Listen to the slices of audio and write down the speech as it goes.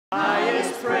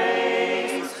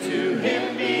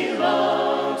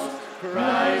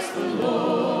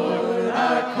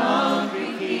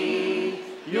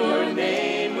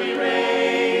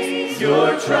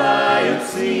of triumph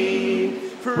sing.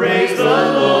 Praise the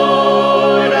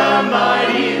Lord, our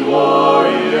mighty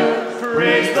warrior.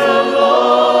 Praise the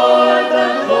Lord,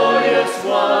 the glorious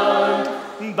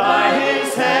one. By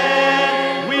his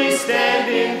hand we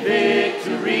stand in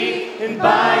victory, and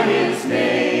by his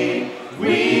name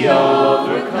we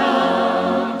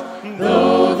overcome.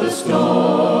 Though the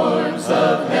storms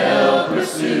of hell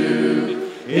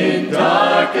pursue, in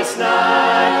darkest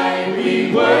night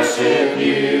we worship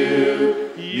you.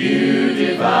 You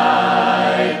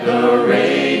divide the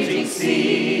raging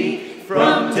sea,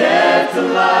 from death to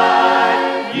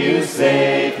life you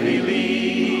safely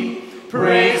lead.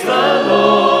 Praise the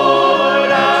Lord,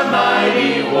 our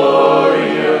mighty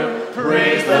warrior.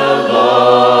 Praise the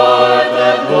Lord,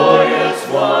 the glorious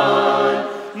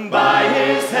one. By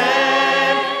his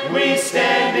hand we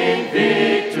stand in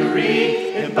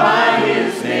victory, and by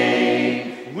his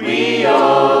name we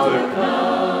overcome.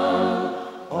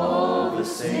 All the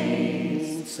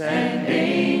saints and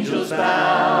angels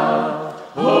bow,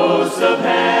 hosts of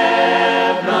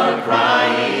heaven are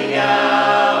crying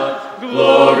out,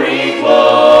 glory,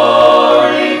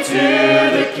 glory to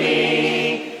the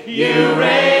King. You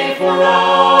reign for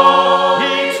all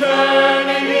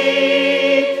eternity.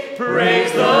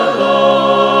 Praise the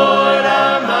Lord,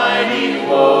 our mighty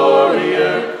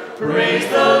warrior. Praise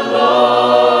the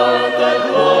Lord, the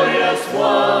glorious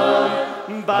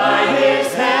one. By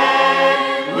his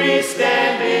hand we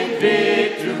stand in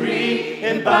victory,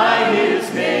 and by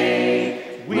his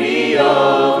name we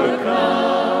overcome.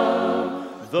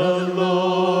 The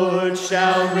Lord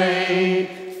shall reign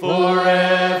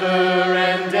forever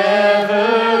and ever.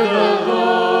 The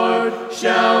Lord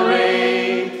shall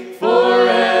reign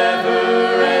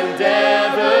forever and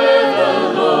ever. The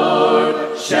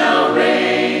Lord shall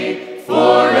reign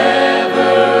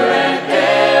forever and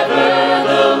ever.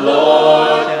 The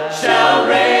Lord shall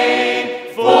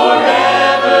reign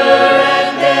forever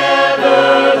and ever.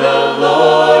 The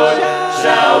Lord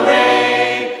shall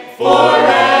reign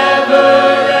forever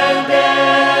and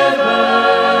ever.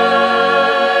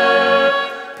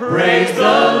 Praise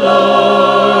the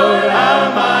Lord, our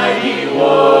mighty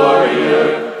warrior.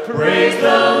 Praise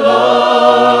the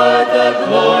Lord, the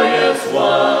glorious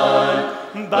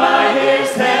one. By his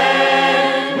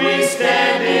hand we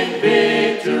stand in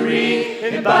victory,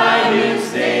 and by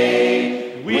his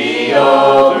name we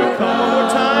overcome. One more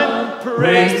time.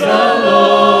 Praise the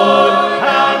Lord,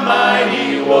 our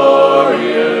mighty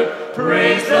warrior.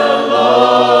 Praise the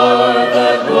Lord,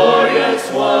 the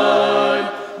glorious one.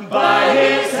 By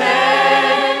his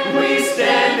hand we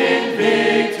stand in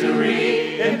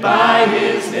victory, and by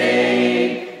his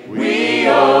name we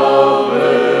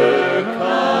overcome.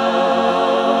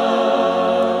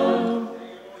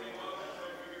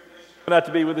 Not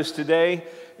to be with us today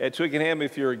at Twickenham.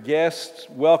 If you're a guest,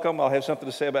 welcome. I'll have something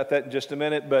to say about that in just a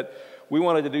minute, but we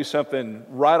wanted to do something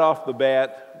right off the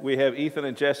bat. We have Ethan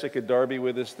and Jessica Darby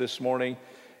with us this morning,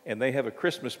 and they have a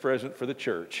Christmas present for the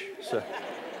church. So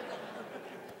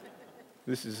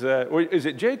this is it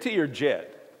JT or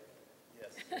Jet?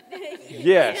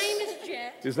 Yes. His name is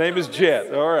Jet. His name is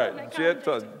Jet. All right. Jet.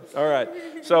 All right.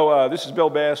 So this is Bill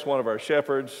Bass, one of our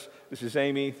shepherds. This is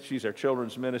Amy. She's our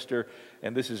children's minister.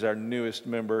 And this is our newest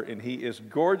member. And he is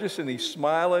gorgeous, and he's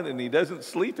smiling, and he doesn't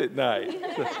sleep at night.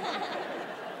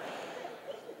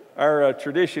 Our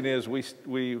tradition is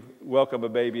we welcome a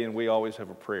baby, and we always have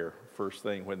a prayer first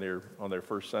thing when they're on their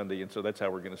first Sunday. And so that's how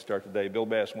we're going to start today. Bill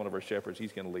Bass, one of our shepherds,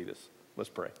 he's going to lead us. Let's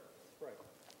pray.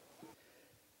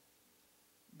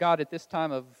 God, at this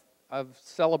time of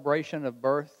celebration of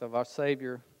birth of our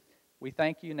Savior, we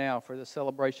thank you now for the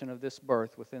celebration of this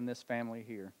birth within this family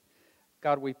here.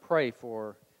 God, we pray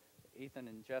for Ethan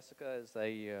and Jessica as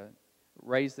they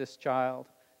raise this child.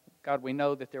 God, we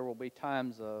know that there will be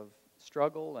times of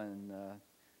struggle and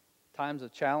times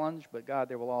of challenge, but God,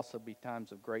 there will also be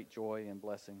times of great joy and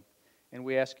blessing. And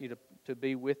we ask you to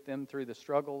be with them through the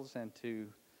struggles and to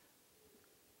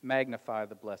magnify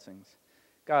the blessings.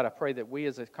 God, I pray that we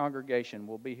as a congregation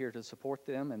will be here to support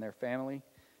them and their family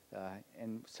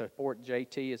and support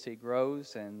JT as he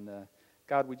grows. And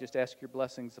God, we just ask your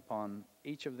blessings upon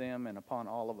each of them and upon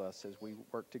all of us as we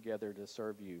work together to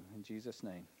serve you. In Jesus'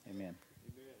 name, amen.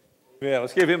 Yeah,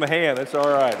 let's give him a hand. That's all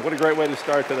right. What a great way to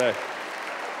start today.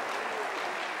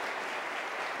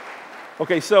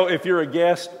 Okay, so if you're a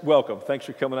guest, welcome. Thanks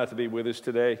for coming out to be with us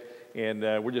today. And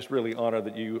we're just really honored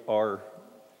that you are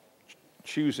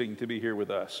choosing to be here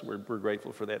with us. We're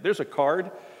grateful for that. There's a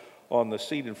card on the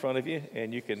seat in front of you,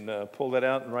 and you can pull that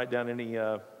out and write down any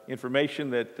information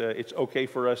that it's okay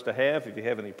for us to have. If you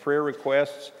have any prayer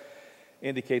requests,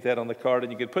 indicate that on the card,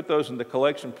 and you can put those in the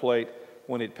collection plate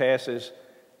when it passes.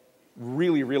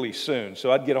 really, really soon.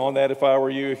 So I'd get on that if I were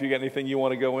you. If you got anything you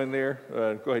want to go in there,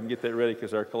 go ahead and get that ready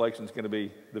because our collection is going to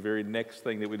be the very next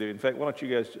thing that we do. In fact, why don't you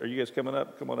guys, are you guys coming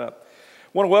up? Come on up.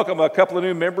 I want to welcome a couple of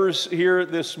new members here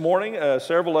this morning,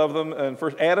 several of them. And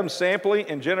first, Adam Sampley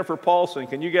and Jennifer Paulson.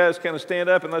 Can you guys kind of stand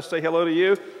up and let's say hello to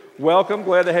you? Welcome.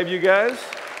 Glad to have you guys.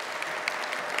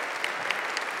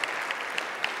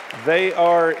 They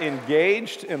are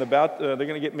engaged and they're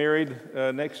going to get married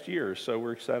next year, so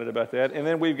we're excited about that. And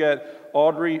then we've got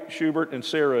Audrey Schubert and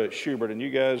Sarah Schubert, and you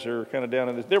guys are kind of down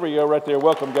in this. There we go, right there.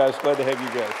 Welcome, guys. Glad to have you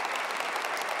guys.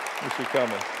 Thanks for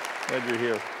coming. Glad you're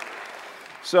here.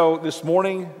 So this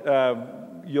morning,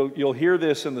 you'll hear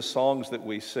this in the songs that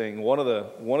we sing. One of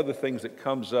the things that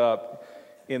comes up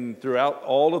throughout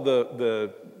all of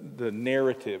the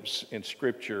narratives in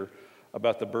Scripture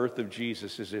about the birth of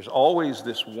Jesus is there's always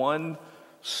this one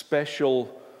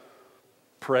special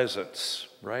presence,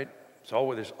 right?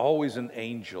 There's always an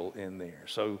angel in there.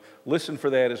 So listen for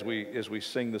that as we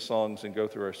sing the songs and go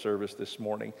through our service this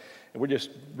morning. And we're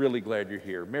just really glad you're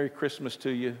here. Merry Christmas to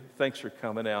you. Thanks for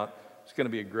coming out. It's going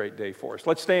to be a great day for us.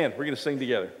 Let's stand. We're going to sing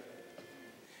together.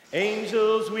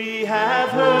 Angels we have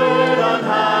heard on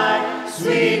high,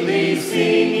 sweetly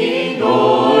singing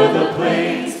o'er the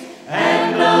plains,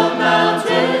 and the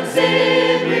mountains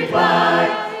in reply,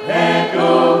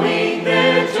 echoing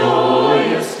their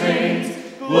joyous strains.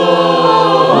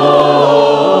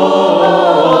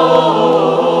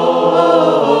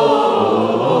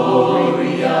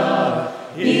 Gloria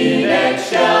in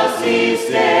excelsis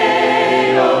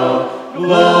Deo.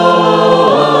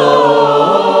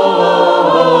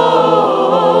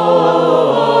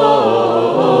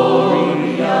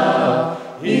 Gloria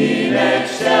in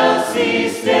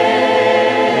excelsis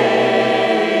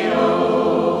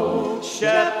Deo.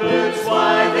 Shepherds,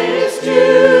 why this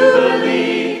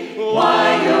jubilee?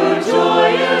 Why your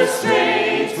joyous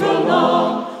strains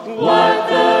prolong? What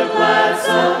the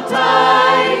gladsome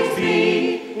tidings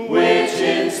be, which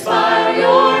inspire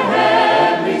your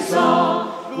heavenly song?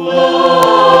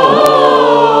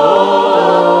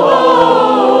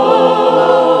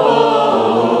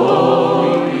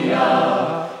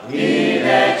 Gloria in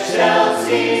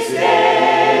excelsis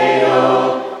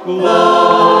Deo.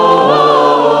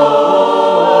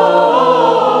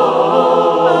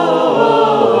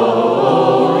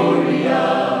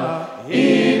 Gloria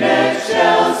in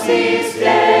excelsis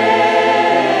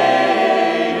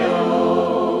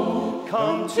Deo.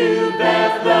 Come to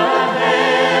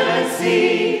Bethlehem and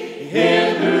see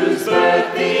Him whose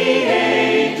birth the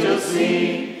angels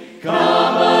sing.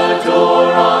 Come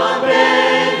adore on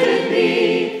bended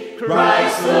knee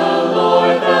Christ the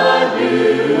Lord, the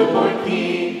newborn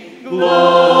King.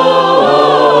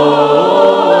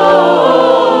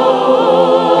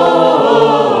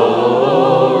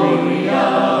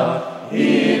 Gloria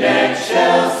in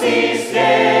excelsis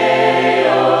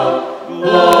Deo.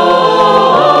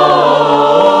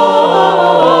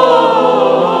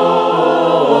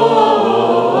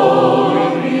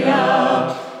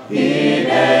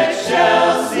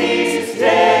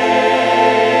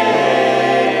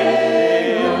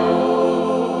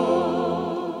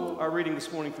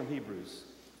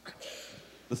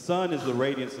 The sun is the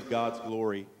radiance of God's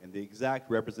glory and the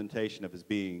exact representation of his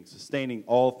being, sustaining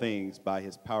all things by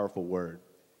his powerful word.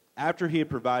 After he had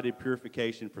provided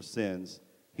purification for sins,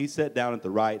 he sat down at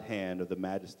the right hand of the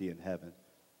majesty in heaven.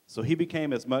 So he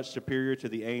became as much superior to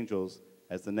the angels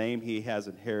as the name he has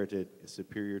inherited is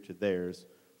superior to theirs.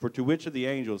 For to which of the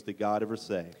angels did God ever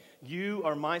say, "You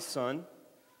are my son,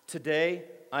 today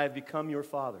I have become your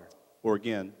father"? Or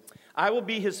again, "I will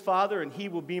be his father and he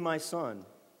will be my son"?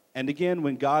 and again,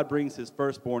 when God brings his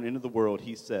firstborn into the world,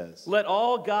 he says, "Let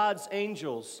all God's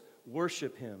angels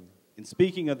worship him." In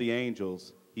speaking of the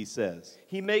angels, he says,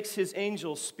 He makes his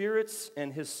angels spirits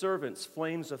and his servants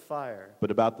flames of fire.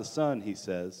 but about the Son, he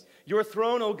says, Your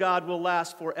throne, O God, will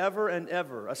last forever and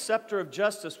ever. A scepter of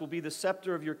justice will be the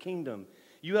scepter of your kingdom.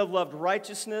 You have loved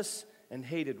righteousness and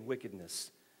hated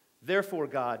wickedness. Therefore,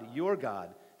 God, your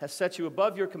God, has set you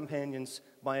above your companions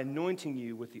by anointing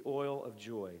you with the oil of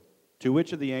joy. to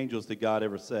which of the angels did God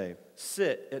ever say,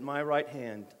 Sit at my right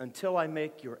hand until I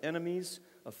make your enemies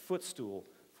a footstool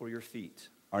for your feet.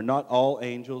 are not all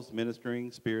angels ministering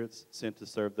spirits sent to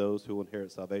serve those who will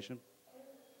inherit salvation?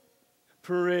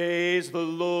 Praise the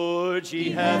Lord, ye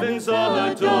heavens,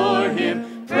 adore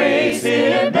him. Praise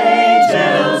him,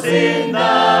 angels in the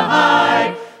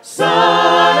high.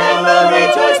 Sun and moon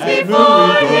rejoice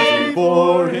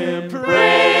before him.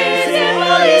 Praise him,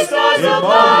 all ye stars of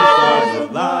light.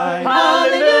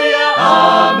 Hallelujah,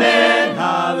 amen.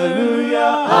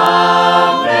 Hallelujah,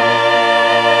 amen.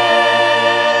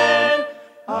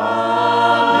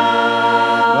 Amen.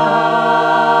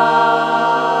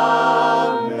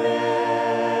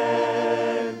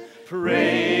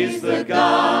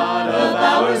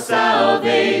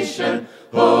 salvation.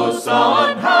 Hosts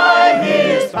on high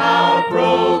his power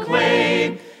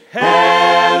proclaim.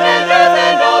 Heaven and earth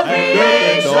and all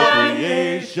creation,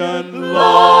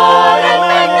 Lord, and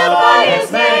magnify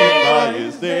his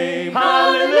name.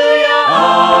 Hallelujah.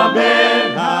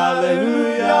 Amen.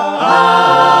 Hallelujah.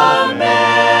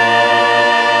 Amen.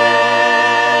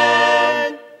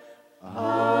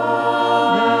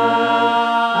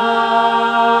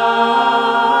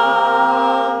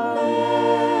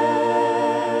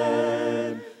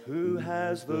 Amen. Who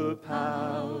has the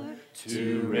power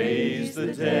to raise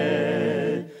the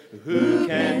dead? Who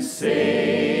can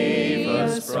save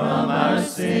us from our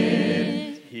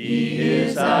sin? He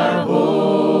is our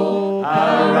hope,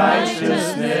 our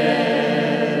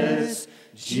righteousness.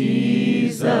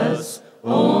 Jesus,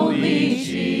 only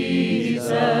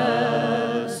Jesus.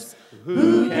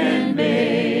 Who can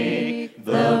make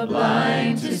the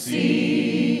blind to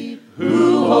see?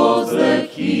 Who holds the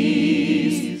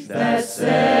keys that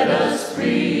set us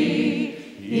free?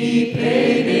 He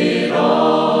paid it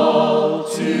all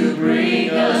to bring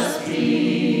us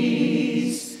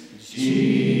peace.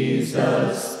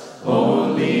 Jesus,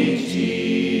 only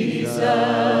Jesus.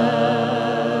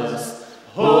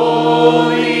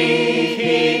 Holy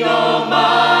King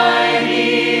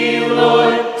Almighty,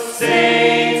 Lord,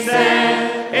 saints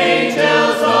and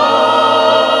angels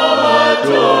all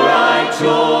adore. I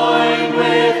join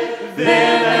with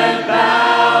them and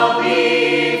bow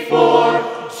before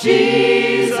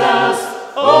Jesus,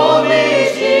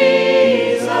 only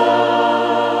Jesus.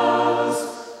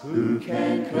 Who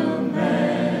can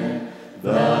command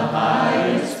the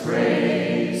highest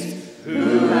praise?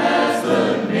 Who has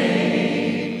the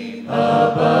name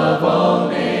above all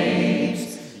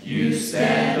names? You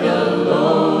stand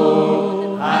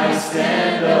alone, I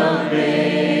stand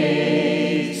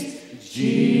amazed.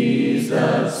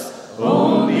 Jesus,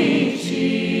 only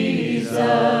Jesus.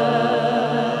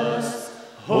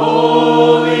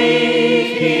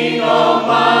 Holy King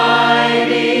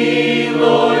Almighty,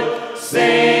 Lord,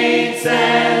 saints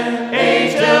and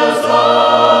angels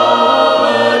all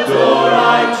adore.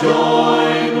 I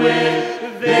join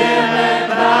with them and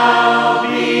bow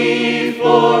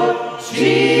before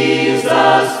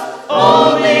Jesus,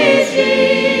 only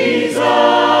Jesus.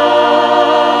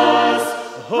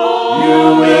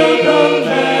 Holy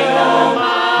King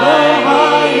Almighty, the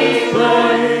highest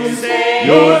praise,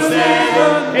 yours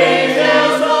and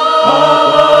angels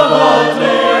above all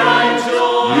adore. I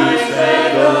join with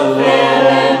them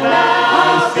and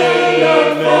bow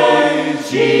before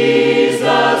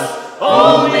Jesus,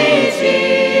 only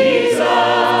Jesus.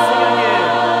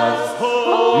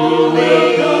 Holy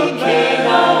King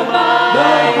Almighty,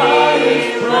 the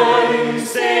highest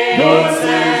praise, yours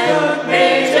and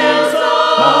angels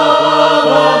above all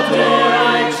adore. I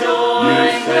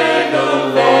join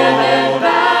with them and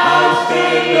bow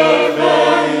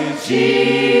before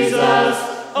Jesus,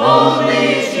 only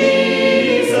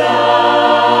Jesus.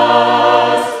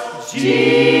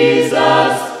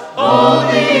 Jesus,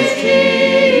 only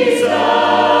Jesus.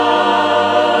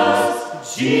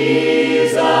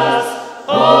 Jesus,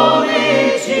 only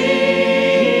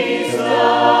Jesus.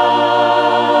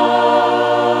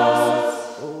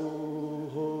 Oh,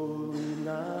 holy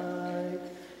night,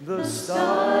 the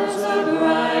stars are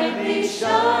brightly shining.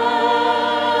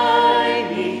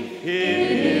 It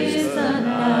is the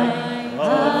night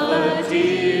of the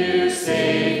dear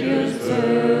Savior's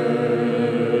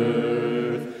birth.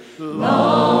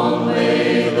 Long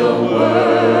lay the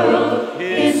world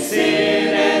in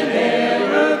sin and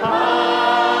error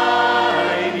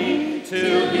pining,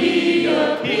 till he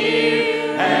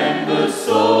appeared and the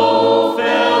soul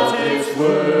felt its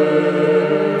worth.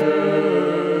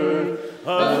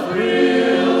 A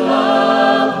thrill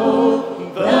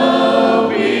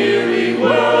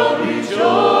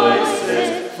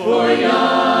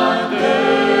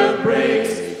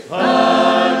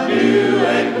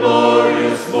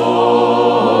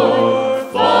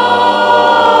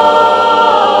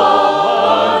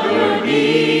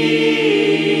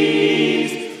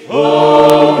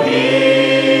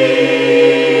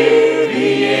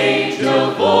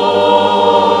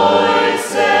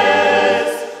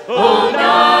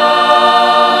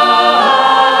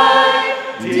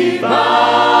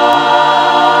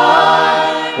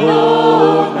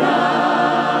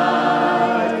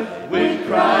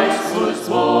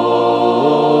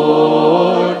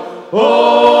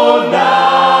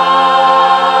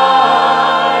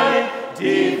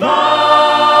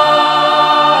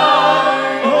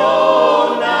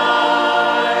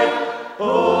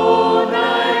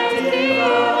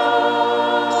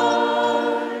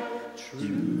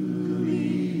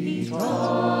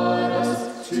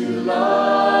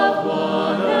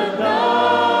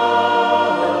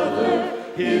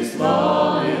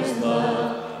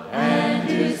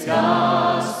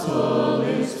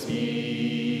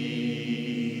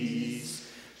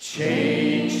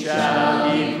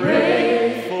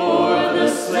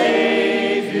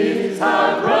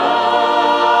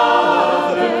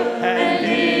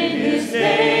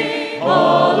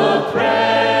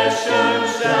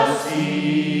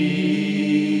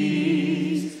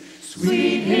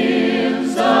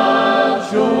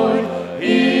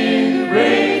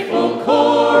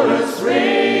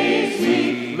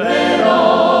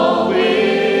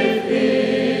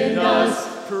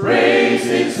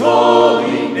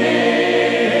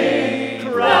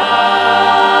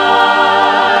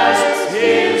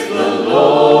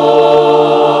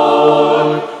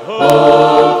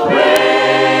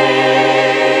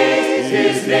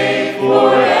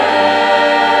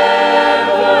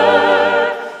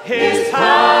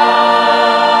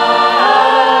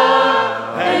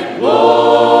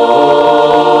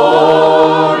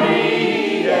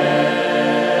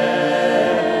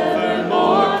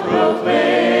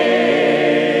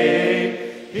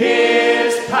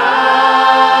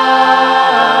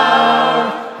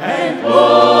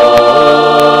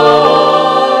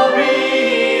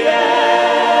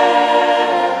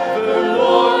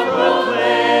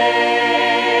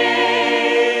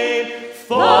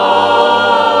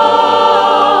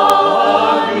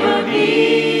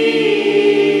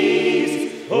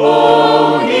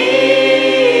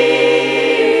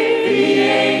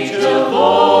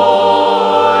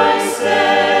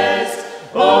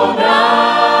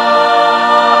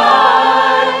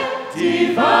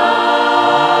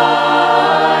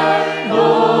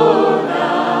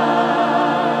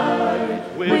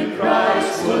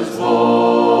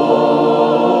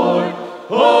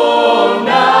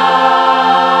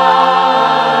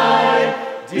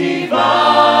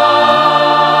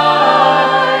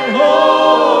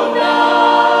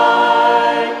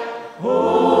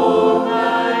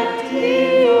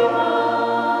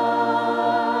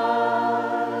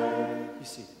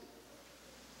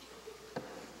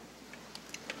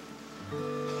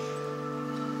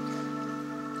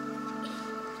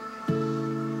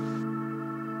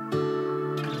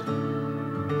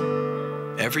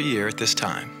Every year at this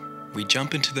time, we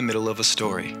jump into the middle of a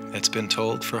story that's been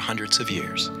told for hundreds of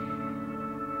years.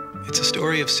 It's a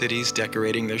story of cities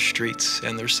decorating their streets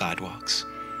and their sidewalks.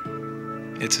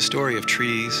 It's a story of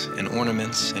trees and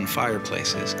ornaments and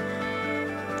fireplaces,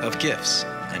 of gifts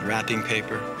and wrapping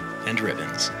paper and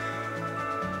ribbons.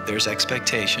 There's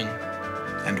expectation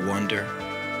and wonder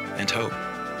and hope,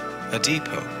 a deep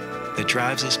hope that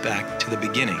drives us back to the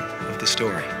beginning of the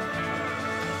story.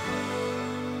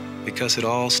 Because it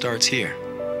all starts here.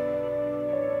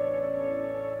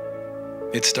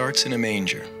 It starts in a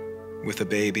manger with a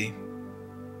baby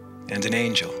and an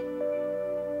angel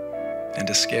and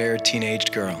a scared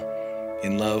teenage girl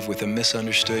in love with a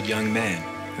misunderstood young man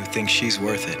who thinks she's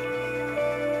worth it.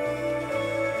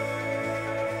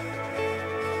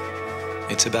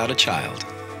 It's about a child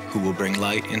who will bring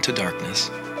light into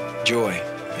darkness, joy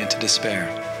into despair,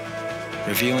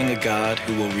 revealing a God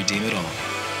who will redeem it all.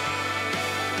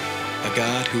 A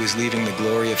God who is leaving the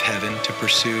glory of heaven to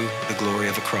pursue the glory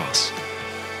of a cross.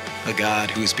 A God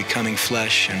who is becoming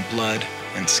flesh and blood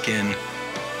and skin.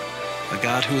 A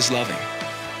God who is loving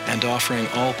and offering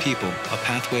all people a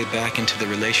pathway back into the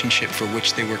relationship for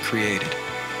which they were created.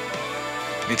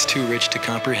 It's too rich to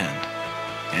comprehend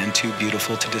and too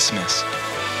beautiful to dismiss.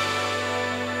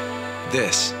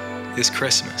 This is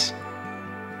Christmas.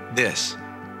 This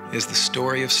is the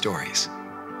story of stories.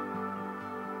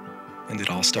 And it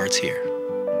all starts here.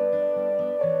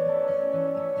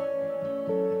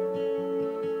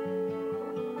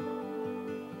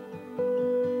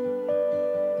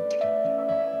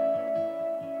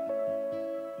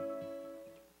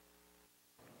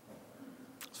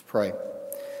 Let's pray.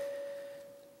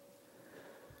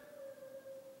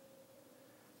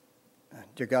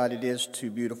 Dear God, it is too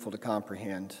beautiful to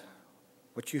comprehend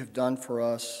what you have done for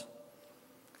us.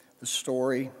 The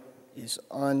story is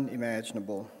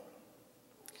unimaginable.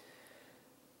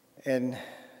 And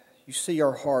you see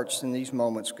our hearts in these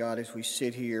moments, God, as we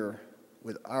sit here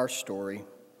with our story.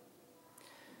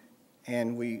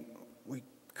 And we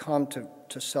come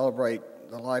to celebrate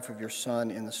the life of your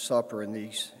Son in the supper in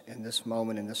this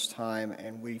moment, in this time,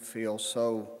 and we feel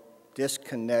so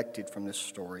disconnected from this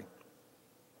story.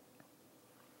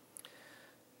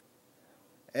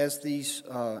 As this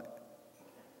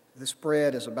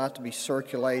bread is about to be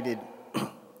circulated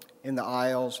in the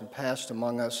aisles and passed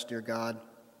among us, dear God,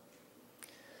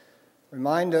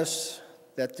 remind us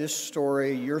that this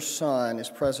story, your Son, is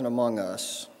present among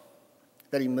us,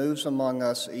 that he moves among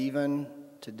us even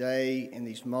today in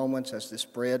these moments as this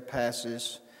bread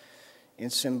passes in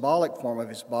symbolic form of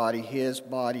his body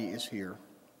is here.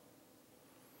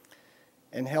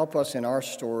 And help us in our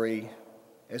story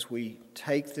as we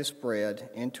take this bread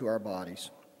into our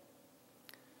bodies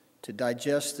to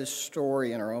digest this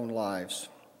story in our own lives.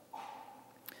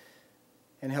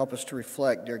 And help us to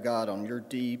reflect, dear God, on your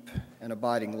deep and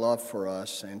abiding love for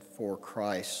us and for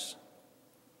Christ.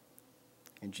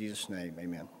 In Jesus' name,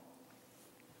 amen.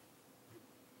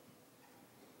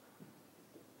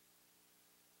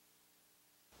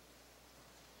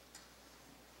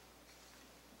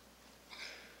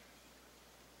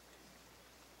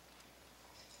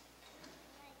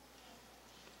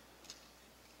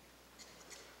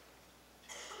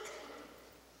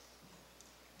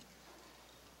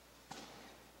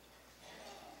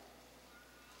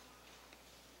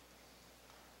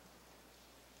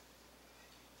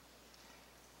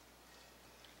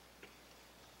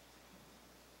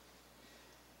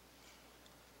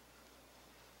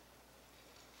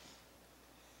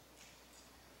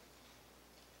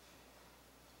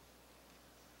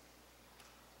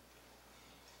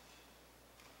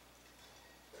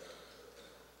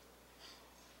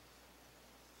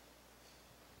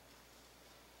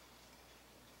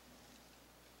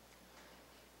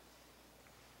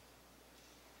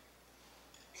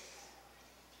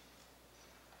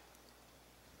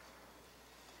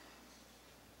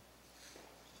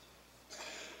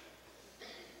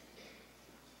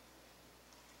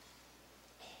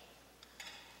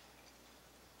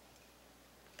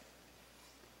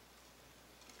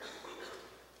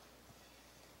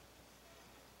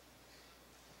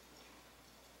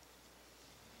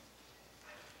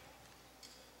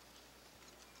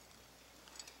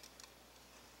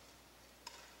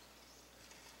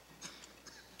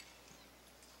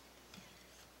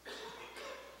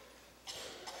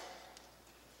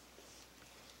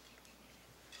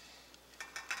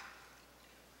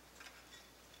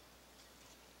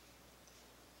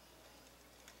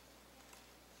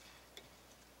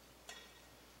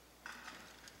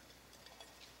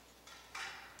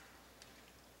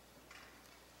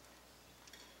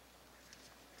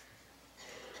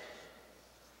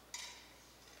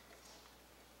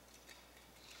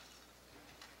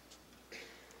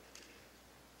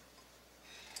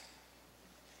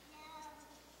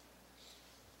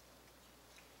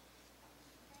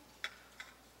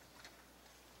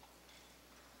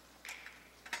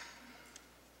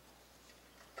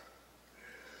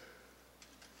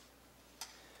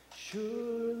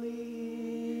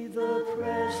 Surely the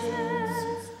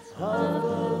presence of the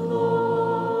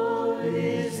Lord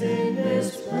is in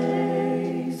this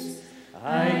place.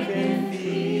 I can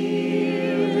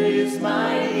feel His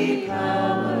mighty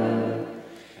power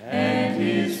and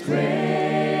His grace.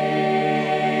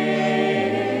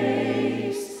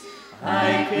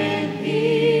 I can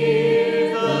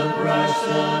hear the brush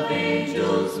of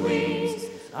angels' wings.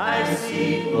 I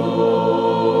see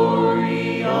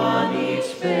glory on each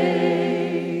face.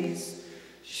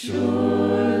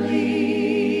 Surely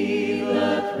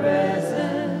the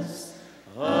presence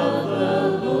of the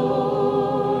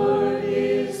Lord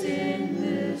is in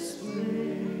this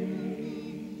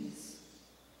place.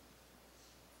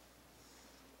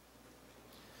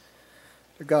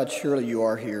 Dear God, surely you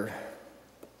are here.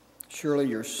 Surely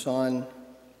your Son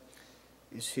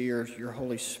is here, your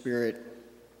Holy Spirit.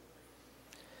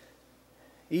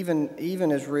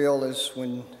 Even as real as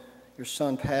when your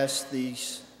Son passed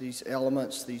these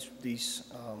elements, this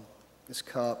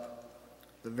cup,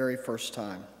 the very first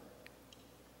time.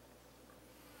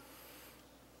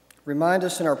 Remind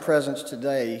us in our presence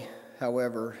today,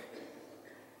 however,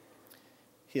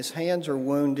 His hands are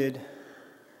wounded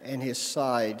and His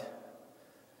side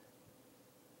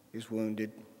is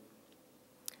wounded.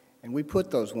 And we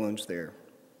put those wounds there.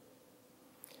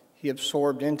 He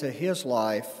absorbed into His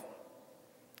life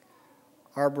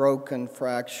our broken,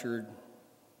 fractured,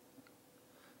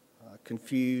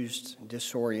 confused,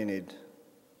 disoriented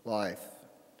life.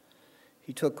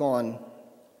 He took on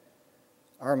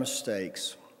our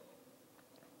mistakes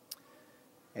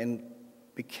and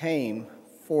became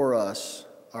for us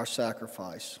our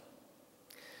sacrifice.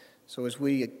 So as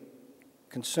we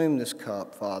consume this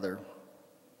cup, Father,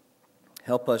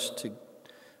 help us to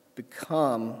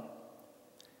become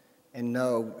and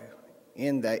know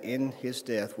in His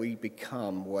death we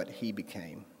become what He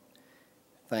became,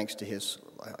 thanks to His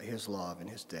love and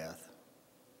His death.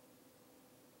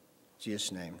 In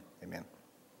Jesus' name, amen.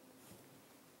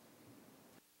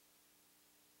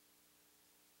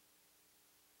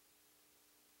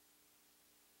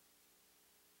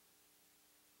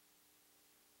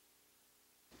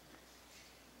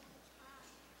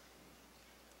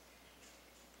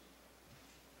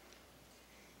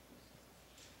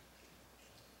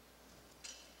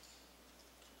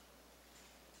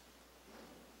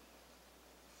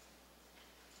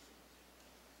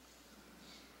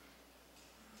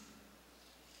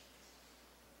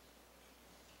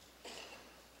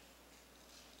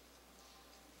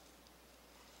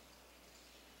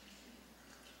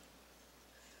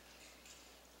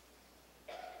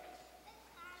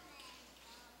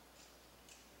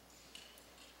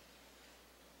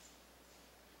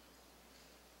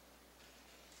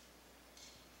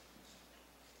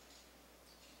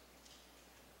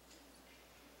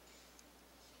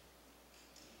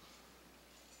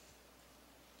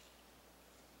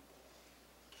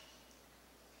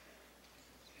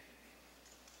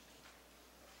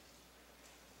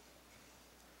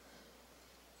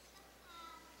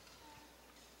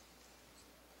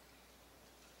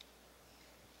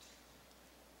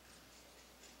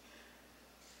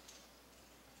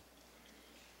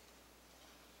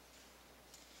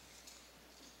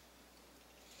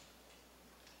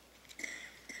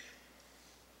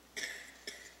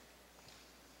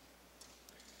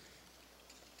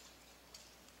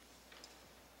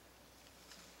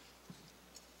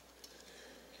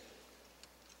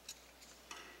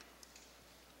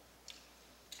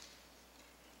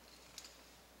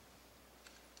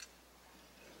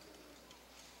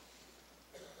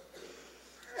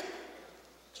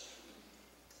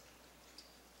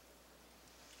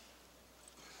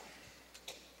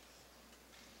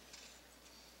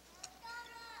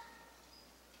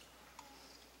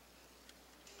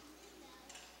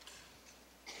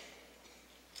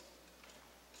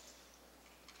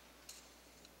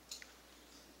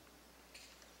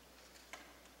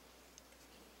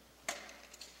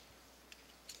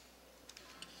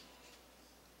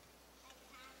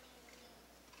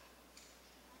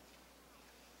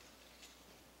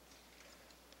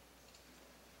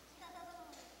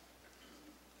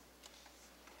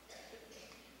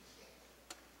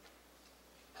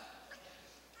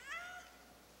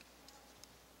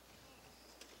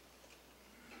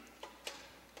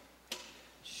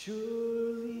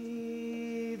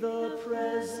 Surely the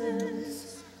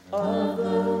presence of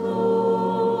the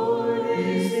Lord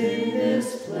is in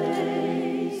this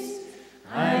place.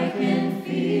 I can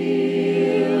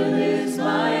feel His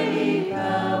mighty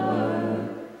power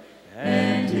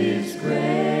and His grace.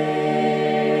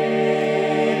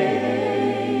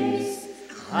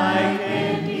 I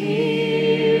can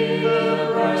hear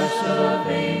the rush of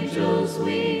angels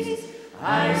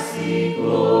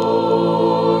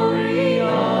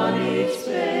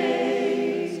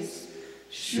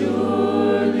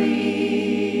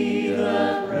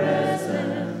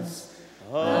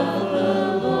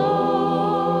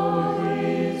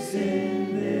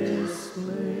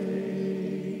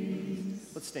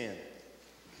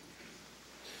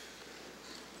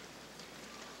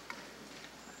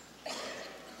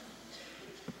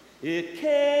It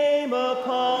came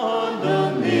upon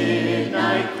the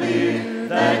midnight clear,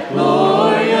 that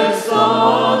glorious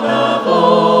song of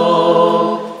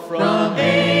old, from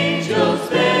angels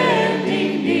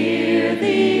bending near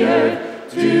the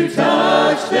earth to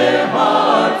touch their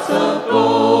hearts of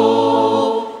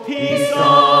gold. Peace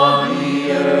on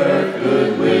the earth,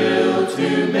 goodwill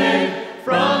to men,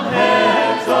 from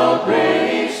heaven's all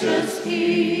gracious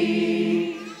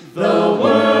King. The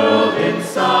world in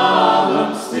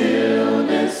solemn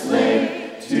stillness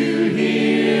lay to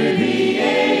hear the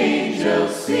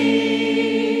angels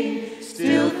sing.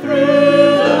 Still through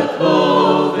the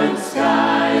cloven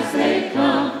skies they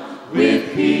come,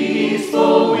 with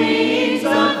peaceful wings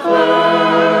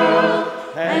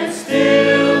unfurled, and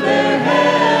still their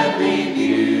heavenly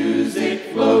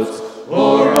music floats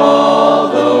o'er all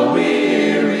the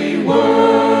weary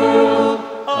world.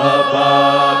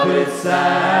 Above its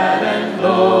sad and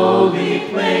lowly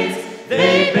plains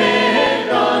they bend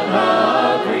on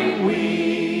hovering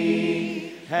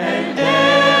wing, and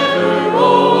ever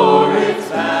o'er its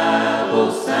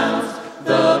babble sounds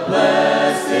the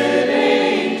blessed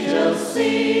angels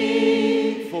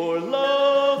sing. For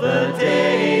lo, the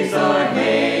days are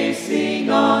hasting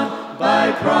on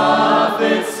by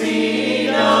prophets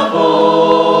seen of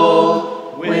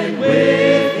old, when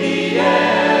with the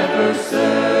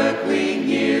ever-circling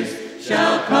years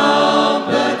shall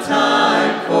come the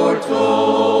time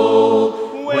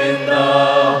foretold, when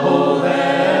the whole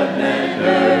heaven and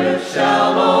earth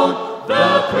shall own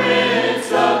the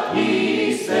Prince of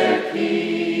Peace their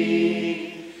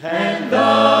King, and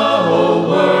the whole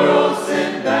world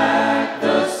send back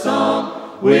the song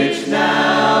which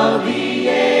now the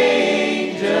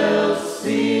angels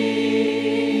sing.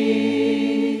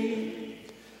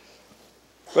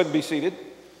 Go ahead and be seated.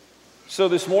 So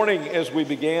this morning, as we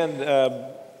began,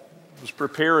 was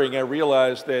preparing, I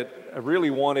realized that I really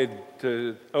wanted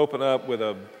to open up with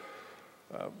a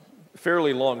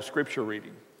fairly long scripture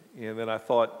reading, and then I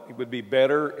thought it would be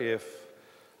better if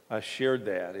I shared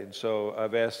that, and so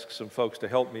I've asked some folks to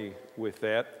help me with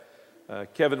that.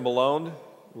 Kevin Malone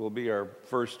will be our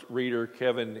first reader.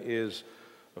 Kevin is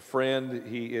a friend.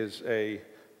 He is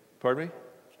pardon me?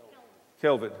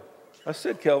 Kelvin. I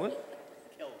said Kelvin.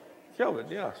 Kelvin,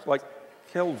 yeah, like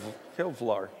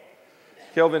Kelvlar.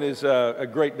 Kelvin is a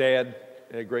great dad,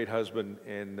 a great husband,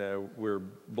 and we're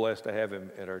blessed to have him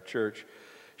at our church.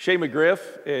 Shay McGriff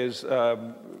is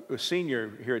a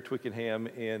senior here at Twickenham,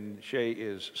 and Shay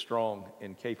is strong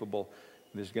and capable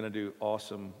and is going to do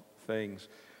awesome things.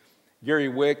 Gary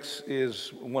Wicks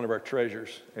is one of our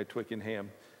treasures at Twickenham.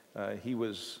 He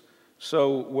was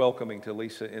so welcoming to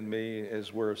Lisa and me,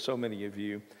 as were so many of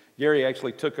you. Gary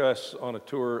actually took us on a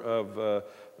tour of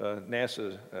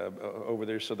NASA over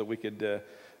there so that we could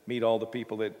meet all the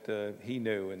people that he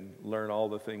knew and learn all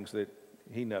the things that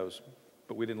he knows.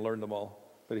 But we didn't learn them all,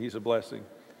 but he's a blessing.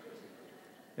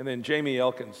 And then Jamie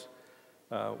Elkins.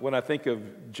 When I think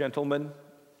of gentlemen,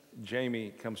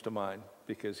 Jamie comes to mind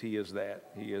because he is that.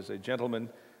 He is a gentleman,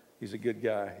 he's a good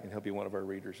guy, and he'll be one of our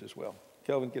readers as well.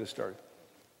 Kelvin, get us started.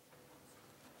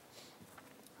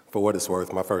 For what it's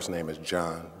worth, my first name is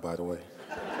John, by the way.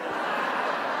 I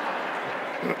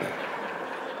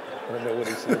don't know what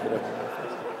he said, but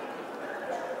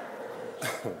I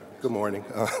Good morning.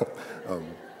 All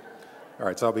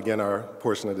right, so I'll begin our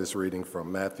portion of this reading from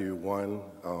Matthew 1,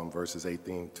 verses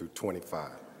 18 to 25.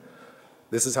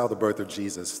 This is how the birth of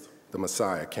Jesus, the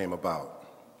Messiah, came about.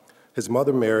 His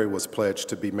mother Mary was pledged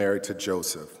to be married to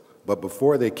Joseph, but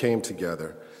before they came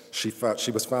together, she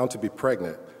was found to be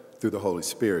pregnant through the Holy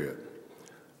Spirit.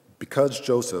 Because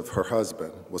Joseph, her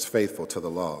husband, was faithful to the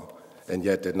law and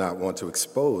yet did not want to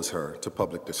expose her to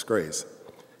public disgrace,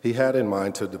 he had in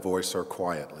mind to divorce her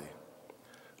quietly.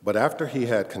 But after he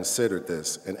had considered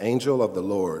this, an angel of the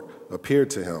Lord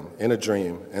appeared to him in a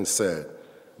dream and said,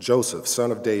 "Joseph,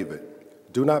 son of David,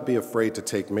 do not be afraid to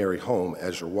take Mary home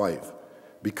as your wife,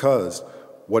 because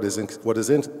what is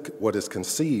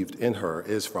conceived in her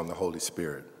is from the Holy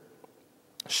Spirit.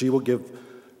 She will give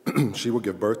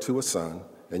birth to a son,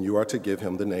 and you are to give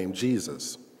him the name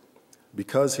Jesus,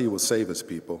 because he will save his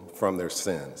people from their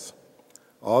sins."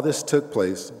 All this took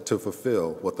place to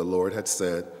fulfill what the Lord had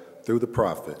said through the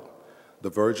prophet, "The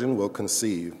virgin will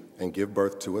conceive and give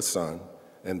birth to a son,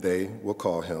 and they will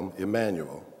call him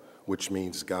Emmanuel," which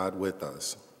means God with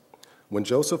us. When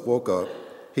Joseph woke up,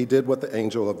 he did what the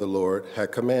angel of the Lord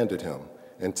had commanded him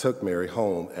and took Mary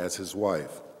home as his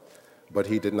wife. But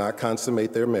he did not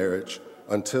consummate their marriage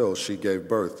until she gave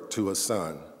birth to a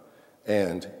son,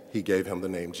 and he gave him the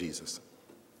name Jesus.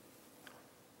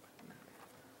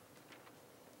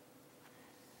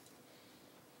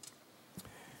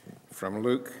 From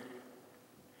Luke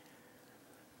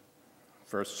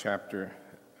first chapter,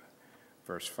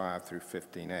 verse 5 through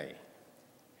 15a.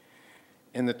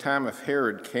 In the time of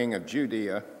Herod, king of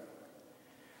Judea,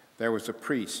 there was a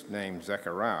priest named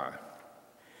Zechariah,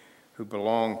 who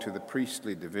belonged to the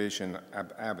priestly division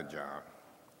of Abijah.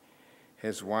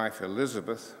 His wife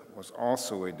Elizabeth was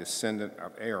also a descendant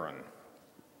of Aaron.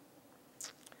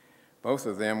 Both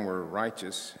of them were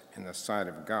righteous in the sight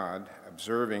of God,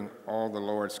 observing all the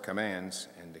Lord's commands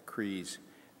and decrees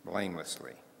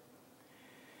blamelessly.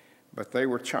 But they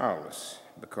were childless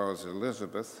because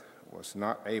Elizabeth was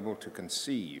not able to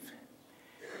conceive,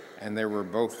 and they were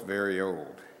both very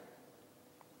old.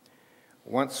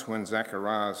 Once when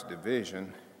Zechariah's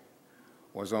division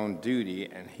was on duty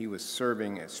and he was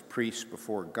serving as priest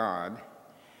before God,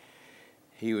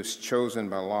 he was chosen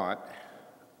by Lot,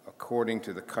 according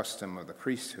to the custom of the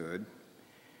priesthood,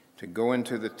 to go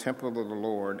into the temple of the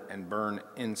Lord and burn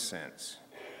incense.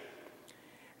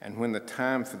 And when the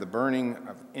time for the burning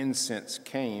of incense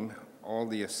came, all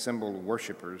the assembled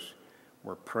worshipers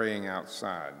were praying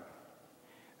outside.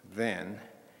 Then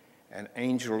an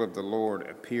angel of the Lord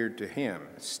appeared to him,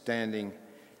 standing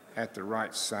at the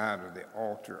right side of the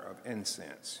altar of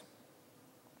incense.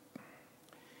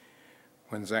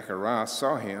 When Zechariah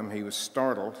saw him, he was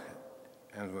startled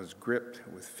and was gripped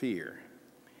with fear.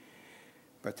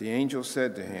 But the angel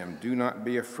said to him, "Do not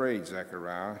be afraid,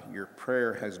 Zechariah. Your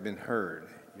prayer has been heard.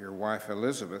 Your wife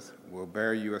Elizabeth will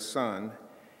bear you a son,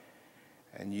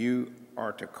 and you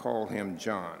are to call him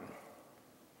John.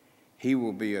 He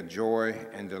will be a joy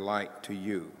and delight to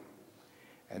you,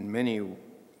 and many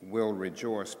will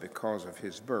rejoice because of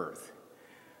his birth,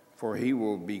 for he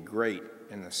will be great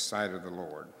in the sight of the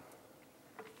Lord.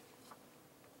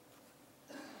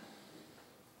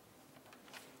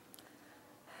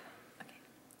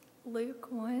 Luke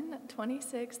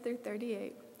 1:26 through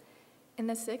 38. In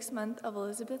the 6th month of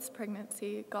Elizabeth's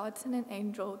pregnancy, God sent an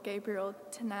angel, Gabriel,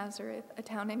 to Nazareth, a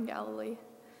town in Galilee,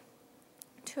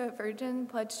 to a virgin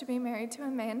pledged to be married to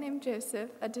a man named Joseph,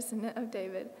 a descendant of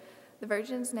David. The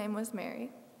virgin's name was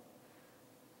Mary.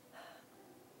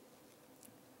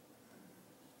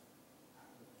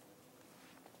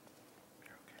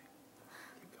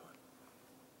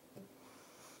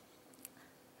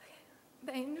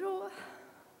 The angel...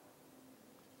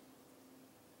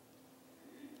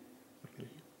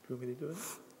 You want me to do it?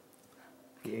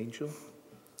 The angel?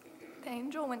 The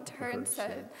angel went to her and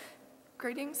said,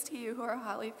 "Greetings to you who are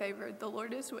highly favored. The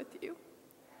Lord is with you."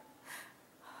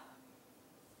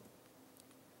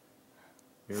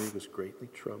 Mary was greatly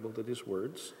troubled at his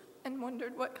words, and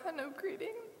wondered what kind of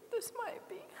greeting this might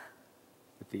be.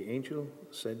 But the angel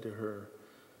said to her,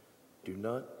 "Do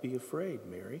not be afraid,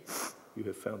 Mary. You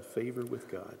have found favor with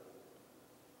God.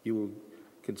 You will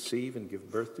conceive and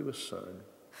give birth to a son,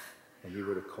 and you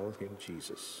are to call him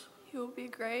Jesus. He will be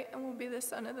great and will be the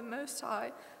Son of the Most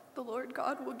High. The Lord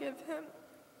God will give him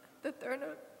the throne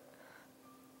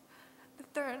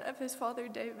of his father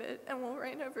David, and will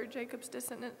reign over Jacob's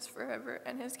descendants forever,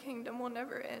 and his kingdom will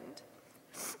never end."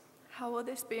 "How will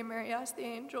this be?" Mary asked the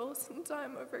angel, "since I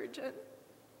am a virgin?"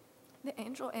 The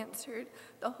angel answered,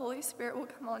 "The Holy Spirit will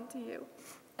come on to you,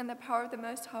 and the power of the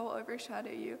Most High will overshadow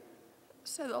you.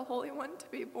 So the Holy One to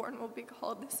be born will be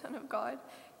called the Son of God.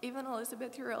 Even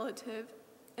Elizabeth, your relative,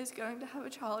 is going to have a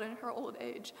child in her old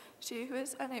age. She who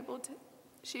is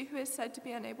said to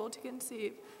be unable to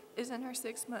conceive is in her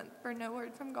 6th month, for no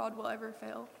word from God will ever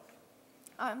fail."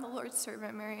 "I am the Lord's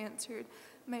servant," Mary answered.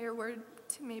 "May your word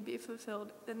to me be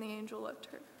fulfilled." Then the angel left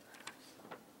her.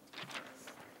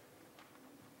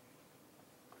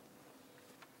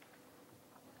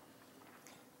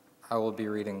 I will be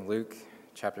reading Luke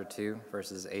chapter 2,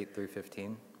 verses 8 through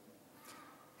 15.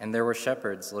 "And there were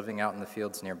shepherds living out in the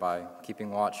fields nearby,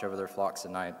 keeping watch over their flocks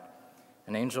at night.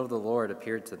 An angel of the Lord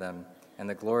appeared to them, and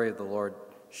the glory of the Lord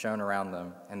shone around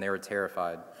them, and they were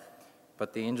terrified.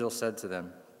 But the angel said to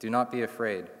them, 'Do not be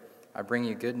afraid. I bring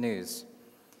you good news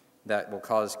that will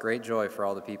cause great joy for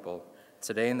all the people.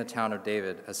 Today in the town of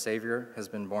David, a Savior has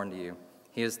been born to you.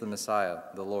 He is the Messiah,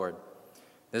 the Lord.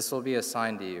 This will be a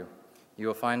sign to you. You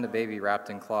will find a baby wrapped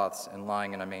in cloths and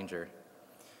lying in a manger.'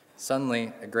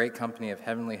 Suddenly, a great company of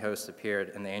heavenly hosts appeared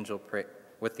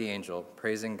with the angel,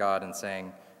 praising God and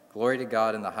saying, 'Glory to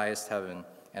God in the highest heaven,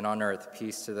 and on earth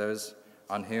peace to those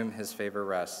on whom his favor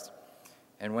rests.'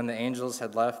 And when the angels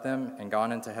had left them and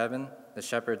gone into heaven, the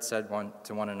shepherds said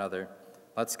to one another,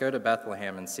 'Let's go to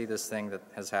Bethlehem and see this thing that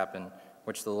has happened,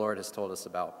 which the Lord has told us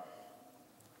about.'"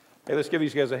 Hey, let's give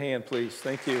these guys a hand, please.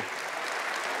 Thank you.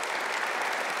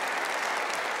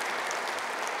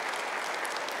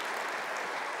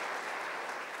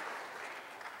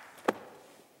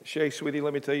 Shay, sweetie,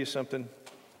 let me tell you something.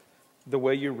 The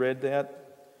way you read that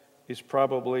is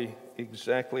probably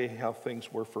exactly how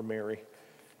things were for Mary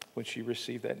when she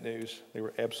received that news.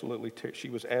 She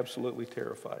was absolutely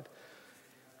terrified.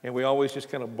 And we always just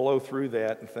kind of blow through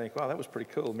that and think, wow, that was pretty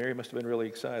cool. Mary must have been really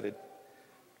excited.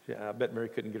 Yeah, I bet Mary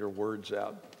couldn't get her words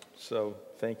out. So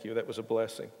thank you. That was a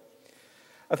blessing.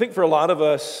 I think for a lot of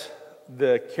us,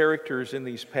 the characters in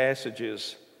these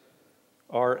passages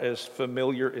are as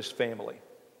familiar as family.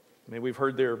 I mean, we've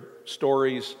heard their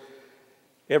stories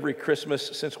every Christmas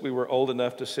since we were old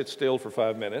enough to sit still for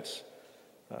 5 minutes.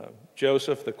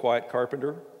 Joseph, the quiet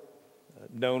carpenter,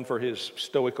 known for his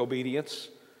stoic obedience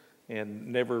and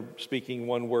never speaking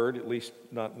one word, at least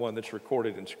not one that's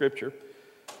recorded in Scripture.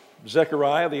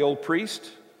 Zechariah, the old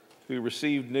priest, who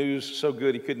received news so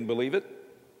good he couldn't believe it.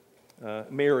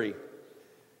 Mary,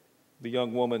 the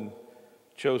young woman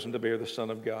chosen to bear the Son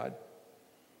of God.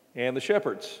 And the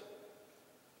shepherds,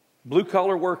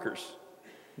 blue-collar workers,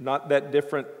 not that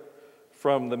different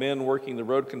from the men working the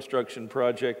road construction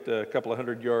project a couple of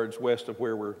 100 yards west of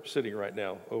where we're sitting right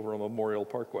now, over on Memorial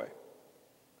Parkway.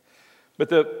 But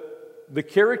the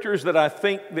characters that I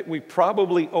think that we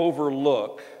probably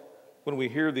overlook when we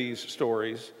hear these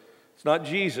stories, it's not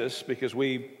Jesus, because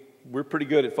we're pretty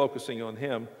good at focusing on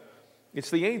him.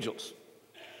 It's the angels,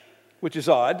 which is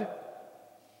odd,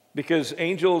 because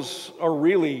angels are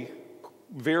really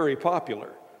very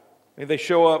popular. And they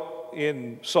show up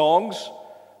in songs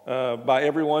by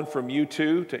everyone from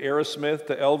U2 to Aerosmith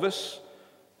to Elvis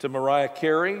to Mariah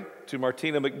Carey to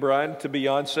Martina McBride to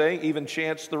Beyonce, even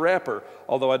Chance the Rapper,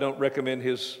 although I don't recommend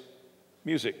his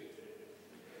music.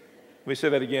 Let me say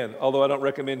that again, although I don't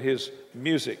recommend his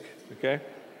music, okay?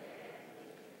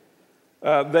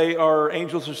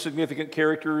 Angels are significant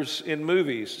characters in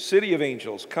movies. City of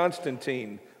Angels,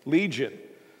 Constantine, Legion.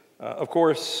 Of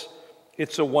course,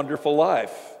 It's a Wonderful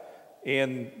Life,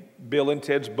 and Bill and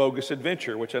Ted's Bogus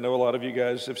Adventure, which I know a lot of you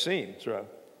guys have seen. That's right.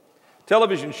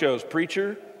 Television shows,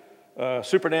 Preacher,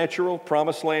 Supernatural,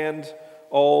 Promised Land,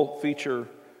 all feature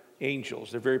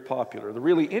angels. They're very popular. The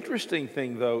really interesting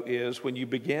thing, though, is when you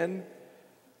begin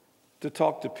to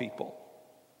talk to people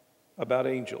about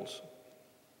angels,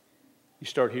 you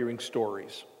start hearing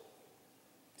stories,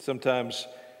 sometimes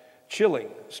chilling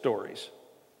stories,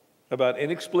 about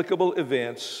inexplicable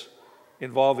events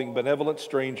involving benevolent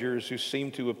strangers who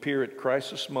seem to appear at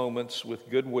crisis moments with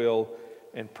goodwill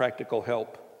and practical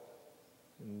help.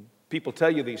 And people tell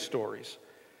you these stories,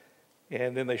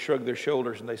 and then they shrug their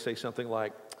shoulders and they say something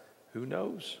like, who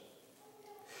knows?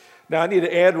 Now, I need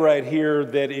to add right here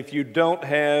that if you don't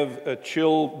have a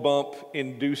chill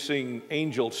bump-inducing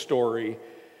angel story,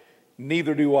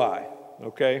 neither do I,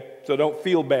 okay? So don't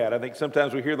feel bad. I think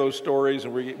sometimes we hear those stories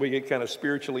and we get kind of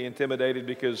spiritually intimidated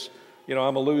because, you know,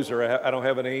 I'm a loser. I don't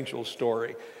have an angel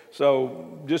story.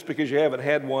 So just because you haven't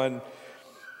had one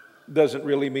doesn't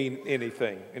really mean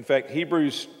anything. In fact,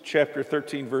 Hebrews chapter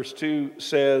 13, verse 2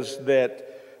 says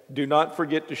that do not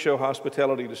forget to show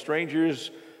hospitality to strangers,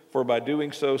 for by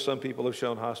doing so, some people have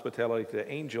shown hospitality to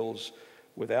angels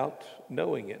without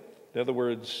knowing it. In other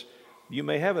words, you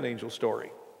may have an angel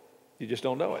story. You just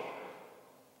don't know it.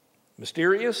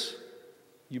 Mysterious?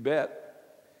 You bet.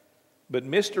 But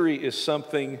mystery is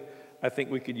something I think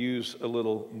we could use a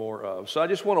little more of. So I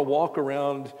just want to walk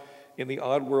around in the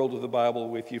odd world of the Bible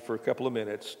with you for a couple of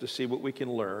minutes to see what we can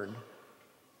learn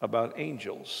about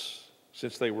angels,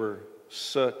 since they were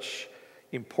such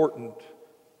important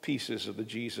pieces of the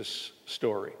Jesus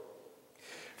story.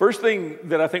 First thing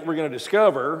that I think we're going to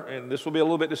discover, and this will be a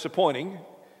little bit disappointing,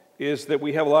 is that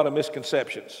we have a lot of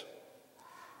misconceptions.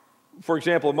 For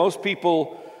example, most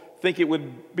people think it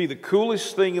would be the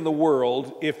coolest thing in the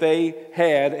world if they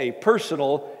had a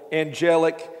personal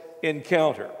angelic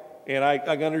encounter. And I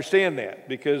understand that,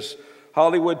 because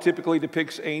Hollywood typically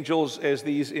depicts angels as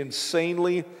these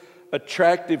insanely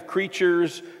attractive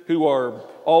creatures who are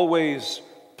always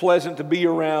pleasant to be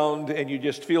around, and you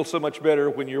just feel so much better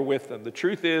when you're with them. The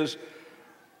truth is,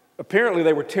 apparently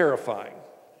they were terrifying,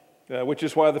 which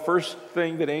is why the first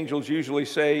thing that angels usually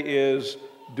say is,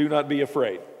 do not be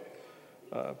afraid.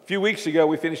 A few weeks ago,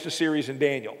 we finished a series in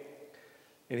Daniel,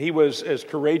 and he was as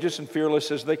courageous and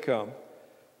fearless as they come.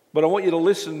 But I want you to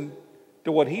listen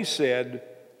to what he said,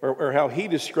 or how he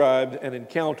described an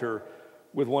encounter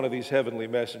with one of these heavenly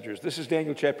messengers. This is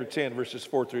Daniel chapter 10, verses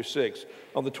 4 through 6.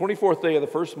 On the 24th day of the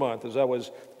first month, as I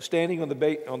was standing on the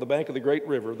bank of the great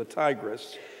river, the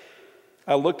Tigris,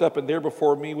 I looked up, and there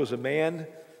before me was a man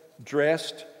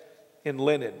dressed in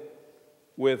linen,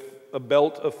 with a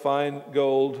belt of fine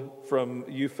gold from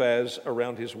Uphaz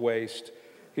around his waist.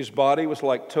 His body was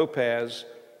like topaz,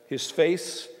 his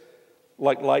face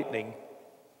like lightning,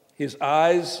 his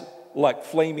eyes like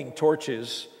flaming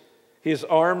torches, His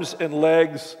arms and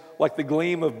legs like the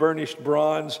gleam of burnished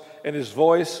bronze, and his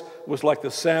voice was like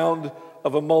the sound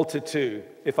of a multitude.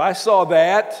 If I saw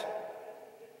that,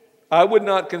 I would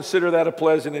not consider that a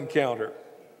pleasant encounter.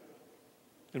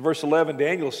 In verse 11,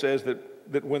 Daniel says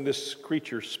that when this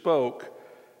creature spoke,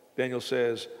 Daniel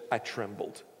says, I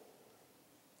trembled.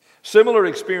 Similar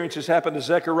experiences happened to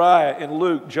Zechariah in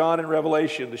Luke, John in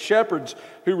Revelation, the shepherds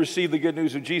who received the good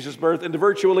news of Jesus' birth, and to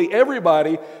virtually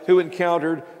everybody who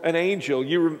encountered an angel.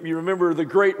 You remember the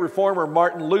great reformer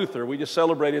Martin Luther. We just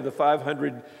celebrated the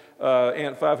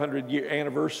 500-year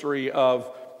anniversary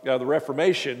of the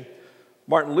Reformation.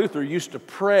 Martin Luther used to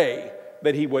pray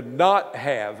that he would not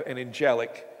have an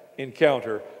angelic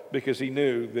encounter because he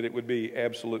knew that it would be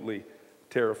absolutely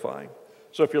terrifying.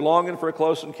 So if you're longing for a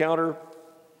close encounter,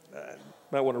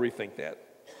 might want to rethink that.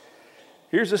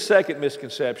 Here's a second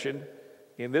misconception,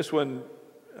 and this one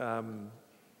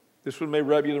may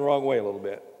rub you the wrong way a little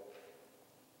bit.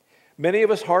 Many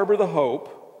of us harbor the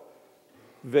hope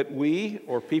that we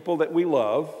or people that we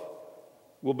love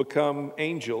will become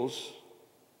angels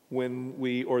when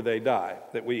we or they die,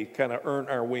 that we kind of earn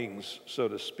our wings, so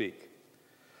to speak.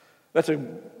 That's a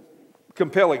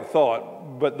compelling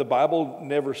thought, but the Bible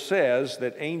never says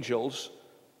that angels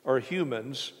are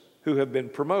humans who have been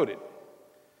promoted.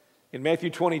 In Matthew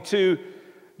 22,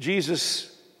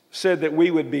 Jesus said that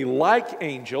we would be like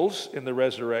angels in the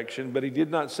resurrection, but he did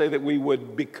not say that we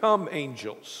would become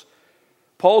angels.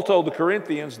 Paul told the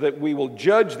Corinthians that we will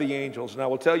judge the angels, and I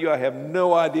will tell you I have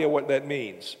no idea what that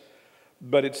means,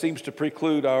 but it seems to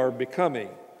preclude our becoming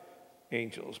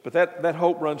angels. But that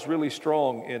hope runs really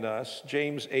strong in us.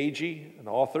 James Agee, an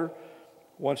author,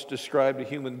 once described a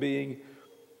human being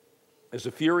as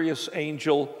a furious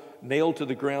angel nailed to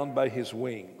the ground by his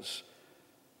wings.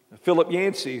 Philip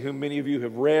Yancey, whom many of you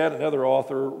have read, another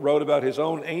author, wrote about his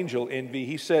own angel envy.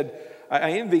 He said,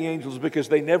 I envy angels because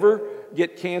they never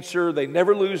get cancer, they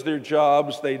never lose their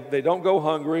jobs, they don't go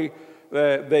hungry,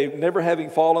 they never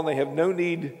having fallen, they have no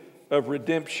need of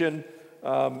redemption.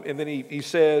 And then he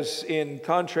says, in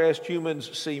contrast,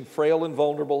 humans seem frail and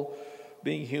vulnerable.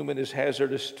 Being human is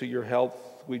hazardous to your health.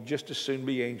 We'd just as soon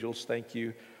be angels, thank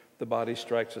you. The body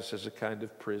strikes us as a kind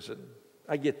of prison.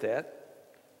 I get that.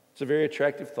 It's a very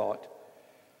attractive thought.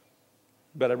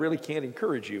 But I really can't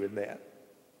encourage you in that.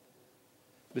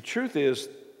 The truth is,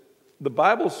 the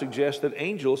Bible suggests that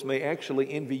angels may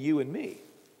actually envy you and me.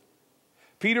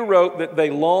 Peter wrote that they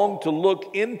long to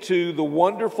look into the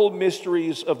wonderful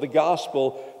mysteries of the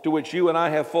gospel to which you and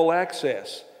I have full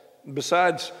access.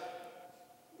 Besides,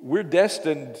 we're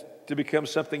destined to become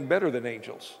something better than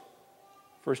angels.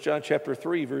 1 John chapter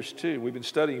 3, verse 2. We've been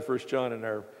studying 1 John in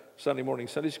our Sunday morning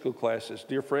Sunday school classes.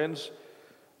 Dear friends,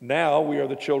 now we are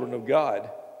the children of God,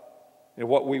 and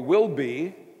what we will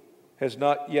be has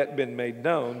not yet been made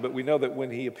known, but we know that when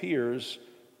he appears,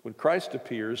 when Christ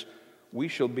appears, we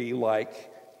shall be like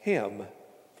him,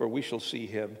 for we shall see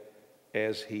him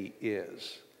as he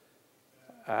is.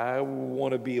 I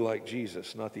want to be like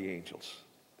Jesus, not the angels.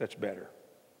 That's better.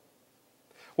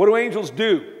 What do angels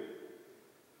do?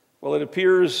 Well, it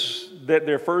appears that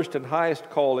their first and highest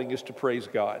calling is to praise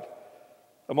God.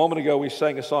 A moment ago, we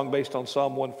sang a song based on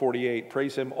Psalm 148.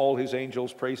 Praise him, all his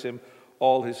angels. Praise him,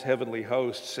 all his heavenly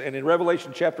hosts. And in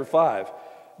Revelation chapter 5,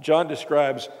 John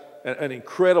describes an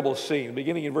incredible scene.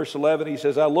 Beginning in verse 11, he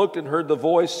says, I looked and heard the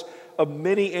voice of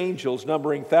many angels,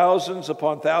 numbering thousands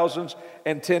upon thousands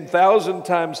and 10,000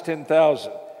 times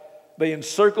 10,000. They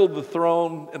encircled the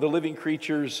throne and the living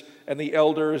creatures and the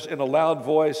elders in a loud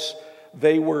voice.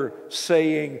 They were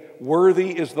saying,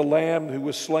 worthy is the Lamb who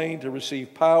was slain to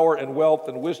receive power and wealth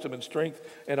and wisdom and strength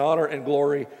and honor and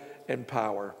glory and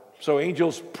power. So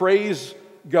angels praise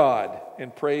God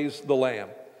and praise the Lamb.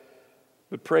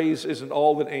 But praise isn't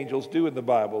all that angels do in the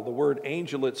Bible. The word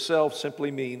angel itself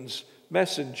simply means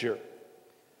messenger.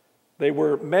 They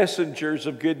were messengers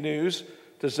of good news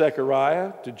to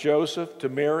Zechariah, to Joseph, to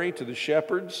Mary, to the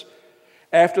shepherds.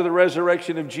 After the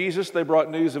resurrection of Jesus, they brought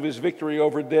news of his victory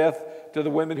over death to the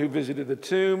women who visited the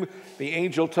tomb. The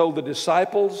angel told the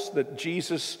disciples that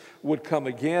Jesus would come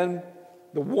again.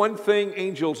 The one thing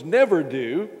angels never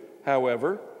do,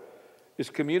 however, is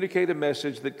communicate a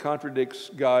message that contradicts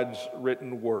God's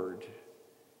written word.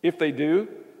 If they do,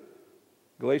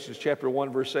 Galatians chapter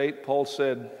 1, verse 8, Paul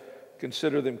said,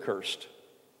 consider them cursed.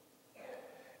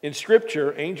 In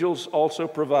Scripture, angels also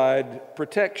provide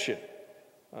protection.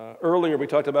 Earlier, we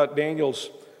talked about Daniel's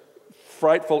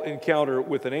frightful encounter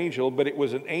with an angel, but it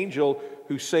was an angel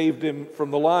who saved him from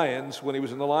the lions when he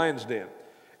was in the lion's den.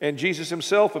 And Jesus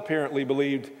himself apparently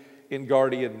believed in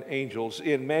guardian angels.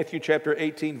 In Matthew chapter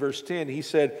 18, verse 10, he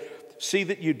said, See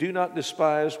that you do not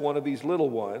despise one of these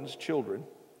little ones, children,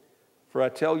 for I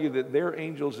tell you that their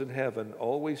angels in heaven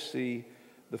always see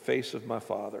the face of my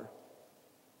Father.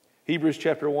 Hebrews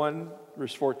chapter 1,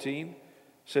 verse 14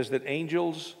 says that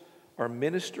angels are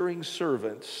ministering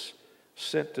servants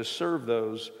sent to serve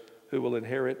those who will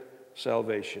inherit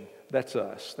salvation. That's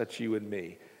us. That's you and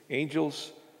me.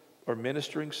 Angels are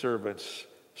ministering servants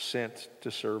sent to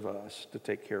serve us, to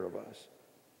take care of us.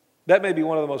 That may be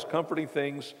one of the most comforting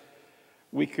things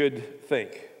we could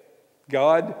think.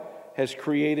 God has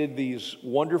created these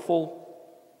wonderful,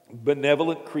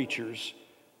 benevolent creatures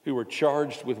who are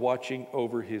charged with watching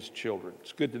over his children.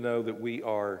 It's good to know that we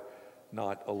are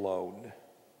not alone.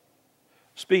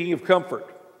 Speaking of comfort,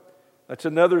 that's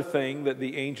another thing that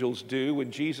the angels do.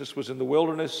 When Jesus was in the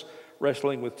wilderness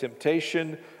wrestling with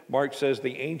temptation, Mark says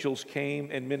the angels came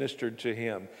and ministered to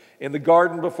him. In the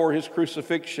garden before his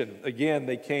crucifixion, again,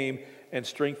 they came and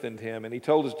strengthened him. And he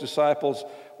told his disciples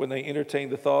when they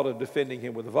entertained the thought of defending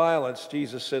him with violence,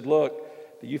 Jesus said,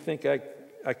 look, do you think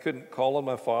I couldn't call on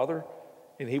my Father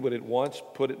and he would at once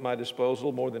put at my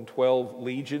disposal more than 12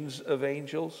 legions of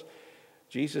angels?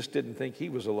 Jesus didn't think he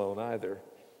was alone either,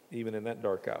 even in that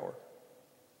dark hour.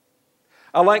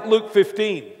 I like Luke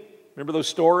 15. Remember those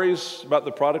stories about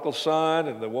the prodigal son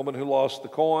and the woman who lost the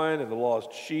coin and the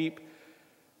lost sheep?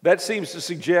 That seems to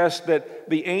suggest that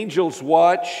the angels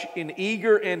watch in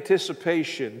eager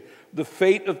anticipation the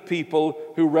fate of people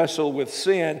who wrestle with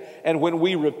sin. And when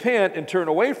we repent and turn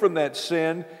away from that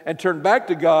sin and turn back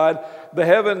to God,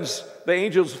 the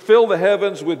angels fill the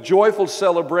heavens with joyful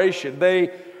celebration.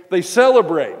 They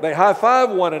celebrate. They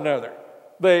high-five one another.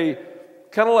 They,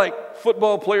 kind of like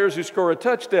football players who score a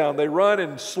touchdown, they run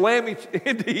and slam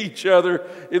into each other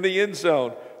in the end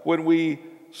zone when we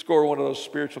score one of those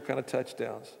spiritual kind of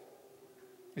touchdowns.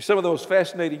 You're some of the most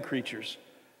fascinating creatures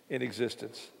in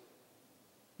existence.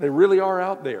 They really are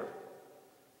out there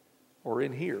or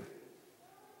in here,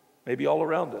 maybe all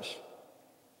around us.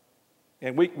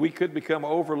 And we could become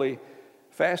overly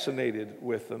fascinated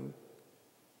with them.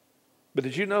 But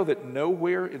did you know that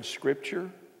nowhere in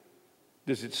Scripture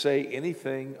does it say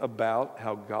anything about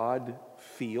how God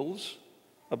feels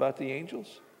about the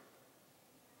angels?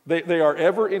 They are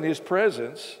ever in his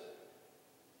presence.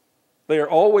 They are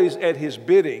always at his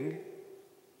bidding.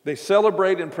 They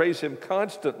celebrate and praise him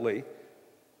constantly.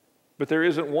 But there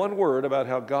isn't one word about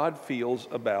how God feels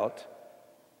about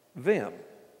them.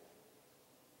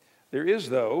 There is,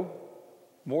 though,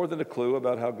 more than a clue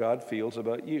about how God feels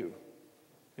about you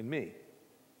and me.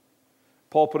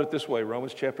 Paul put it this way,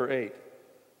 Romans chapter 8.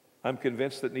 I'm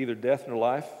convinced that neither death nor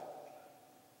life,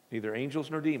 neither angels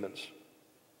nor demons,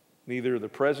 neither the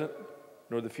present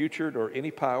nor the future, nor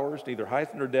any powers, neither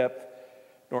height nor depth,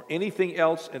 nor anything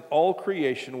else in all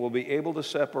creation will be able to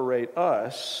separate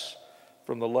us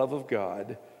from the love of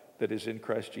God that is in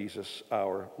Christ Jesus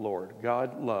our Lord.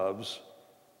 God loves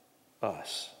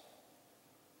us.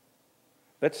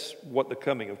 That's what the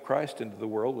coming of Christ into the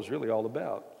world was really all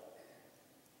about.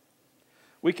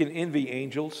 We can envy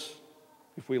angels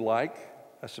if we like,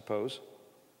 I suppose.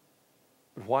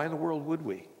 But why in the world would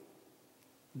we?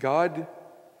 God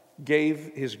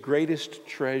gave his greatest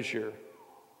treasure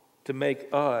to make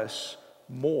us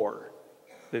more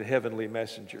than heavenly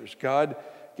messengers. God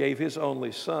gave his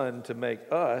only Son to make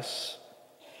us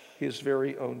his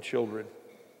very own children.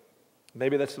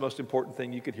 Maybe that's the most important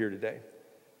thing you could hear today.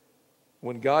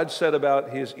 When God set about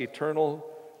his eternal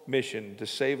mission to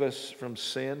save us from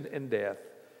sin and death,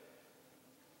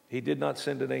 he did not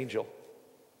send an angel.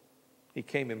 He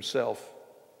came himself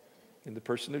in the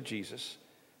person of Jesus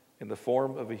in the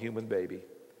form of a human baby.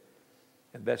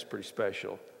 And that's pretty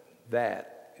special.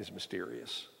 That is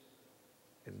mysterious.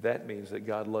 And that means that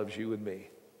God loves you and me.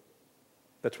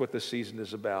 That's what this season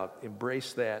is about.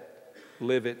 Embrace that.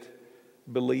 Live it.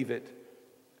 Believe it.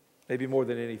 Maybe more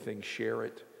than anything, share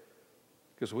it.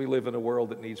 Because we live in a world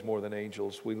that needs more than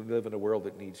angels. We live in a world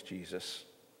that needs Jesus.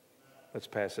 Let's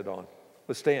pass it on.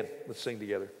 Let's stand. Let's sing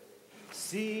together.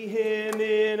 See him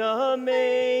in a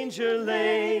manger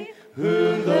laid,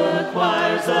 whom the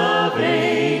choirs of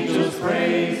angels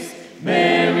praise.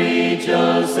 Mary,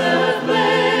 Joseph,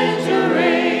 lend your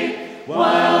aid,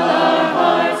 while our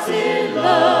hearts in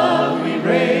love we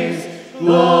raise.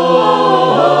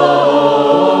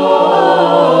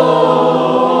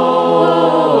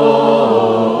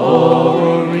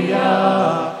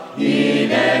 Gloria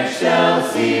in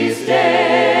excelsis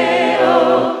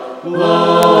Deo.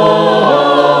 Gloria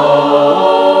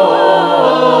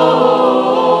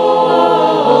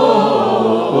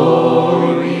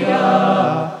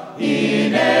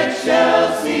in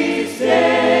excelsis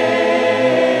Deo.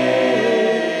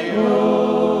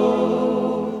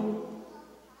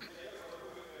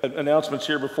 Announcements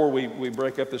here before we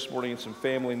break up this morning and some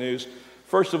family news.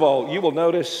 First of all, you will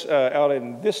notice out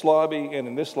in this lobby and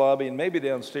in this lobby and maybe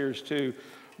downstairs too,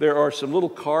 there are some little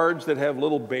cards that have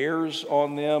little bears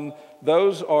on them.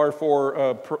 Those are for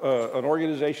an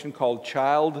organization called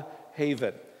Child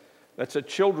Haven. That's a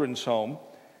children's home.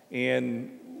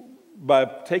 And by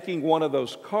taking one of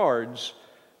those cards,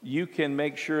 you can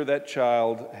make sure that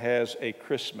child has a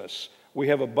Christmas. We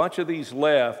have a bunch of these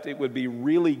left. It would be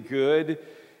really good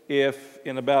if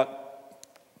in about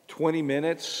 20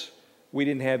 minutes we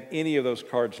didn't have any of those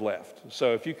cards left.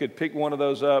 So if you could pick one of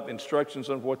those up, instructions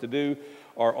on what to do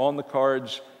are on the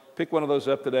cards. Pick one of those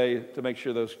up today to make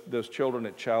sure those children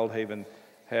at Child Haven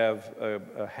have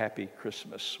a happy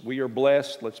Christmas. We are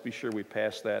blessed. Let's be sure we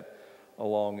pass that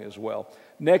along as well.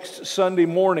 Next Sunday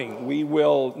morning, we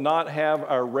will not have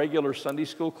our regular Sunday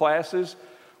school classes.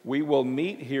 We will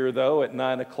meet here, though, at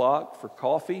 9 o'clock for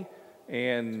coffee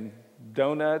and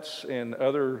donuts and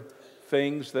other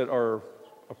things that are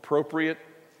appropriate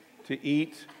to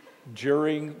eat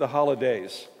during the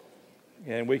holidays.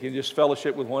 And we can just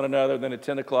fellowship with one another. Then at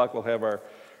 10 o'clock, we'll have our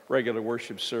regular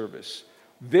worship service.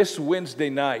 This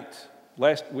Wednesday night,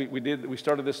 we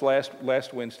started this last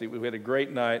Wednesday. We had a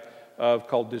great night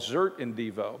called Dessert in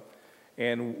Devo.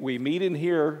 And we meet in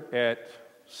here at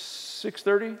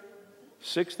 6:30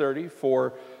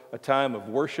 for a time of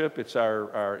worship. It's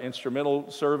our instrumental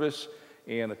service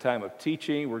and a time of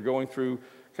teaching. We're going through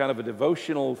kind of a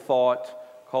devotional thought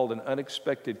called An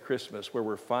Unexpected Christmas, where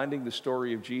we're finding the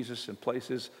story of Jesus in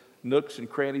places, nooks and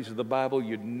crannies of the Bible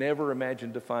you'd never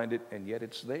imagine to find it, and yet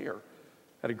it's there.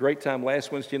 Had a great time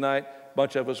last Wednesday night. A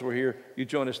bunch of us were here. You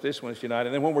join us this Wednesday night.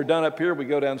 And then when we're done up here, we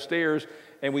go downstairs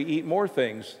and we eat more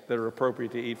things that are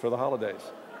appropriate to eat for the holidays.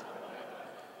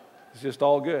 It's just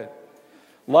all good.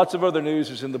 Lots of other news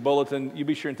is in the bulletin. You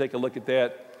be sure and take a look at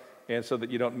that, and so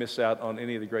that you don't miss out on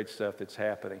any of the great stuff that's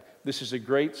happening. This is a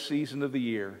great season of the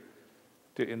year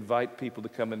to invite people to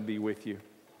come and be with you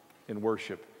in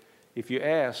worship. If you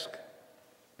ask,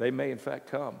 they may in fact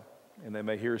come, and they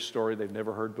may hear a story they've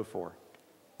never heard before.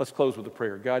 Let's close with a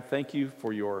prayer. God, thank you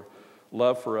for your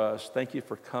love for us. Thank you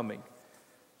for coming,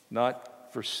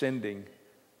 not for sending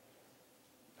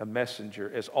a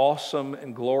messenger. As awesome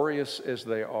and glorious as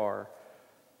they are,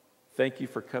 thank you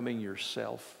for coming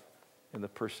yourself in the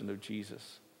person of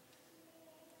Jesus.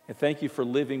 And thank you for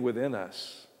living within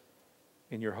us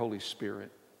in your Holy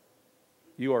Spirit.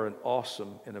 You are an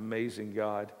awesome and amazing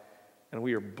God, and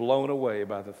we are blown away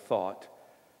by the thought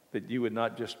that you would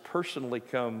not just personally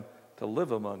come to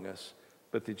live among us,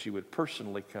 but that you would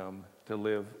personally come to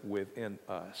live within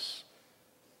us.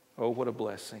 Oh, what a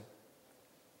blessing.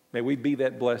 May we be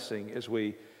that blessing as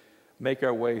we make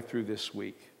our way through this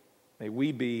week. May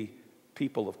we be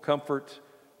people of comfort,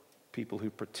 people who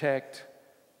protect,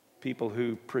 people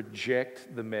who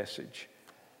project the message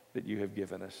that you have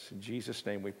given us. In Jesus'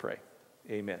 name we pray.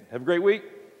 Amen. Have a great week.